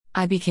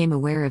I became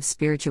aware of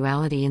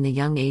spirituality in the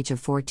young age of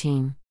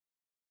 14.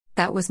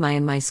 That was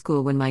in my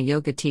school when my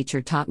yoga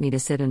teacher taught me to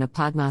sit in a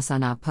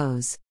Padmasana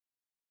pose.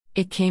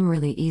 It came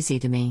really easy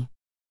to me.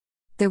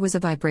 There was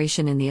a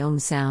vibration in the Om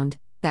sound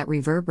that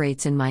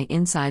reverberates in my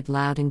inside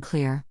loud and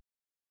clear.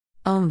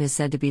 Om is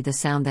said to be the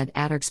sound that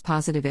attracts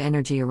positive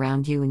energy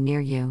around you and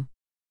near you.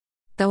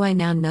 Though I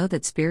now know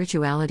that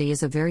spirituality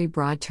is a very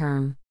broad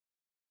term.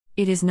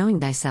 It is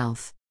knowing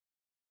thyself.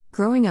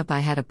 Growing up,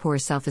 I had a poor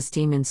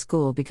self-esteem in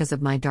school because of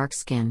my dark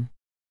skin.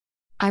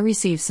 I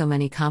received so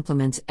many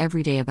compliments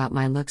every day about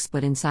my looks,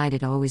 but inside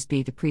it always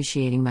be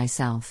depreciating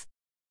myself.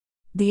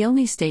 The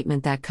only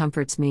statement that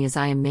comforts me is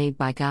I am made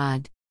by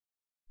God.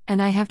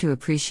 And I have to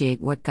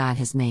appreciate what God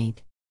has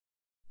made.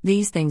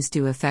 These things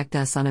do affect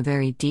us on a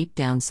very deep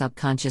down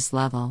subconscious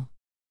level.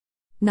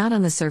 Not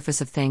on the surface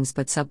of things,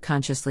 but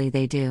subconsciously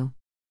they do.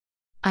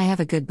 I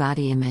have a good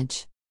body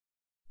image.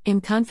 I'm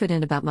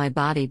confident about my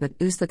body, but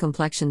the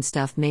complexion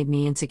stuff made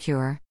me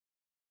insecure.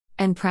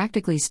 And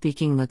practically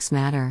speaking, looks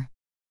matter.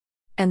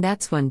 And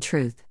that's one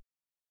truth.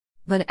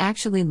 But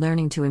actually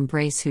learning to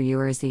embrace who you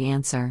are is the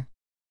answer.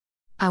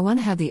 I want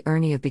to have the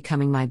journey of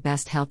becoming my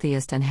best,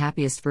 healthiest, and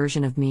happiest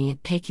version of me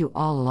and take you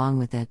all along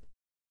with it.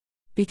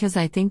 Because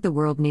I think the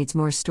world needs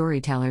more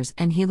storytellers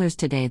and healers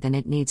today than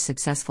it needs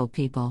successful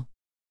people.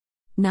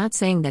 Not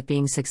saying that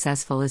being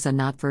successful is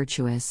not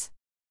virtuous.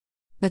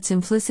 But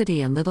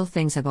simplicity and little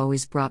things have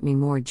always brought me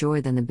more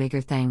joy than the bigger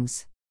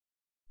things.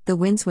 The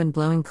winds, when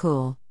blowing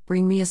cool,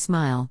 bring me a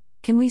smile.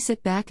 Can we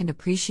sit back and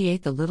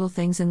appreciate the little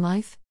things in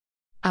life?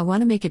 I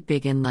want to make it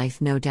big in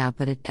life, no doubt,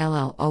 but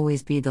it'll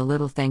always be the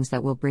little things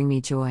that will bring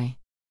me joy.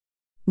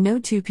 No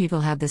two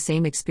people have the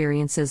same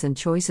experiences and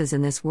choices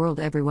in this world.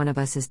 Every one of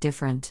us is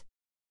different.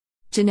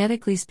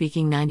 Genetically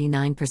speaking,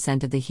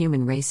 99% of the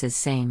human race is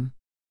same.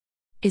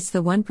 It's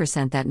the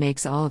 1% that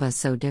makes all of us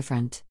so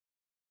different.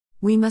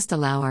 We must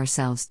allow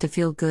ourselves to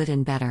feel good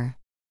and better.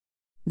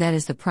 That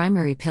is the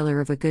primary pillar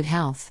of a good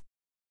health.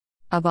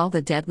 Of all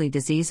the deadly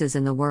diseases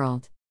in the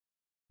world,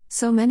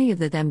 so many of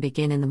them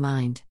begin in the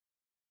mind.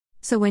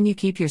 So when you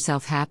keep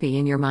yourself happy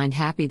and your mind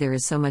happy, there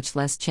is so much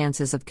less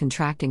chances of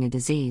contracting a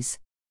disease.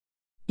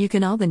 You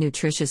can all the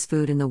nutritious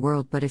food in the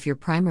world, but if your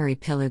primary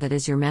pillar, that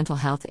is your mental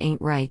health,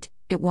 ain't right,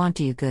 it won't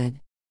do you good.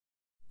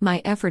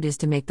 My effort is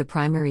to make the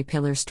primary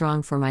pillar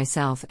strong for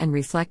myself and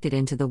reflect it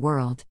into the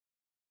world,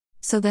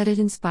 so that it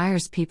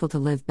inspires people to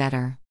live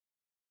better.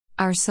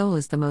 Our soul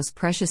is the most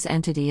precious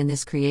entity in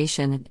this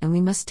creation, and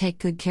we must take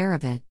good care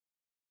of it.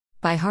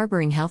 By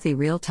harboring healthy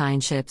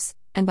relationships,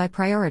 and by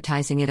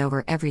prioritizing it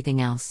over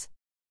everything else.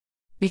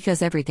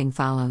 Because everything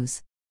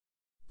follows.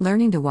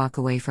 Learning to walk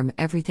away from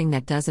everything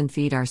that doesn't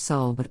feed our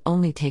soul but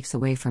only takes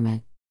away from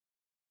it.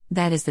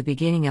 That is the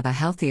beginning of a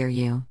healthier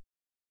you.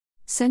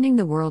 Sending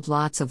the world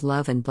lots of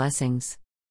love and blessings.